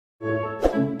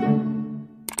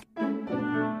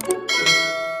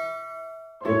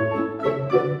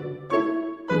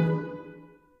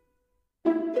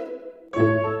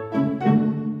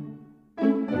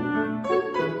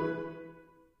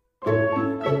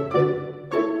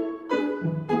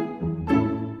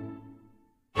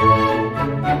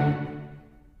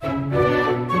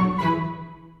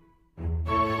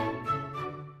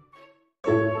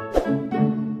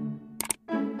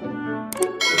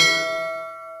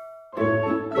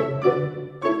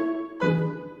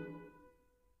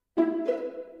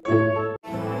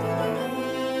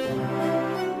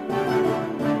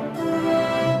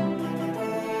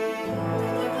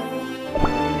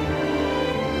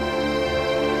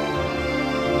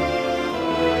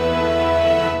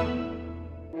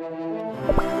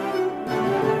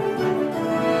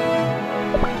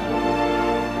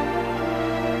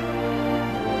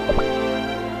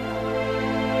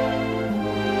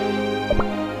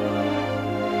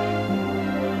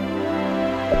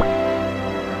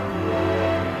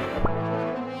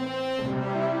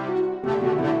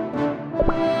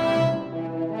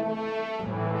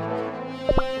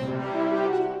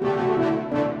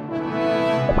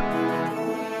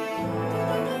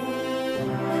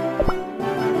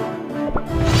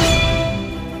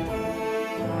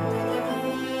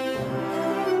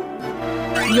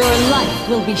Your life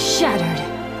will be shattered.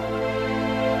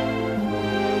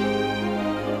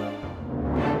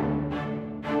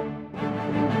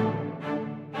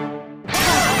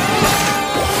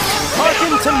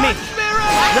 Hearken to me!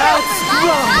 Routes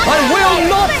wrong! I will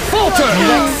not falter!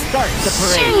 Let's start the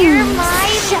parade! Hear my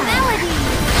melody!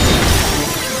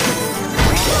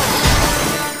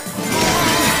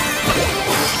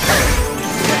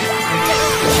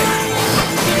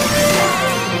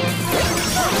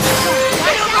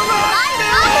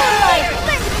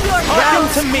 Hearken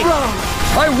to me!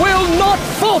 I will not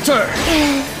falter!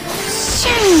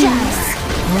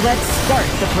 Let's start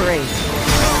the parade!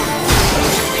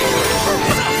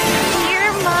 Hear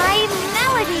my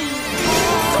melody!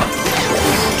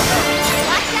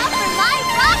 Watch out for my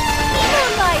rock!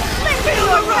 Moonlight, lend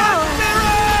your power!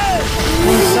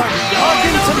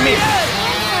 Hearken to me!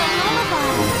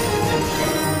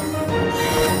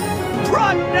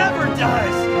 Run never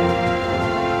dies!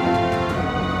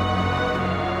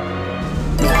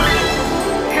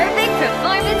 Perfect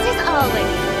performance as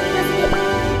always!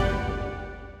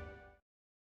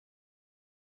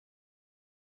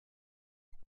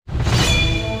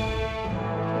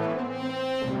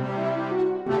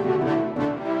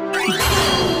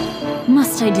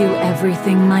 Must I do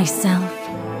everything myself?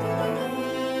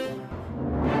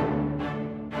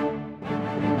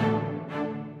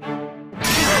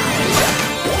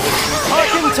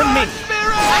 Hearken to me!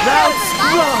 Routes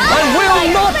wrong! I will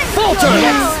not falter!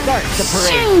 Let's start the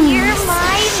parade! Hear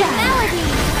my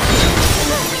melody!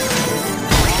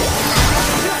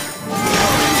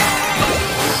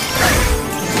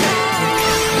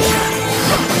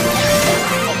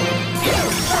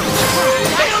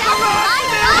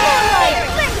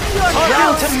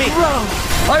 Hearken to me!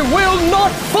 I will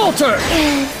not falter!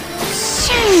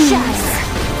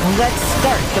 Let's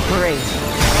start the parade!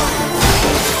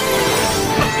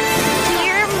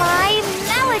 Hear my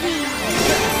melody!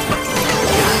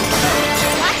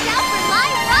 Watch out for my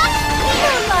rock!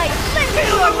 Moonlight, lend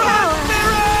your power!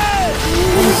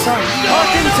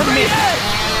 Hearken to me!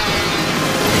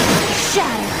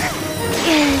 Shatter!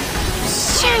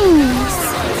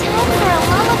 Time for a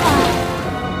lullaby!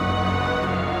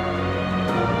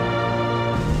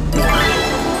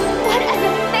 What an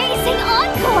amazing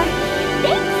encore!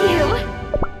 Thank you!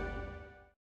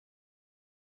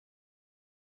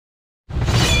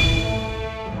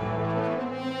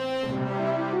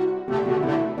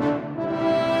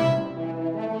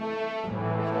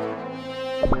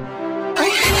 I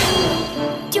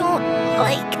don't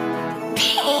like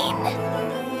pain.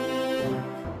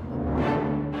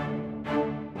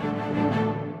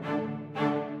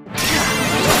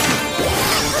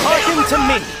 Hearken to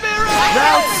me!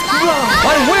 Routes wrong!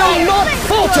 I will not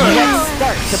falter! Let's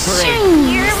start the parade!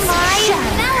 Hear my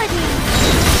melody!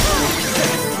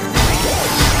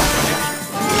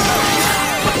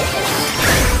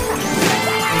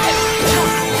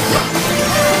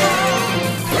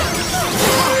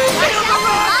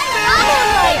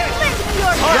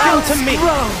 Hearken to me!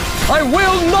 I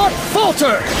will not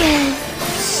falter!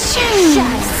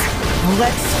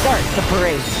 Let's start the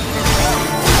parade!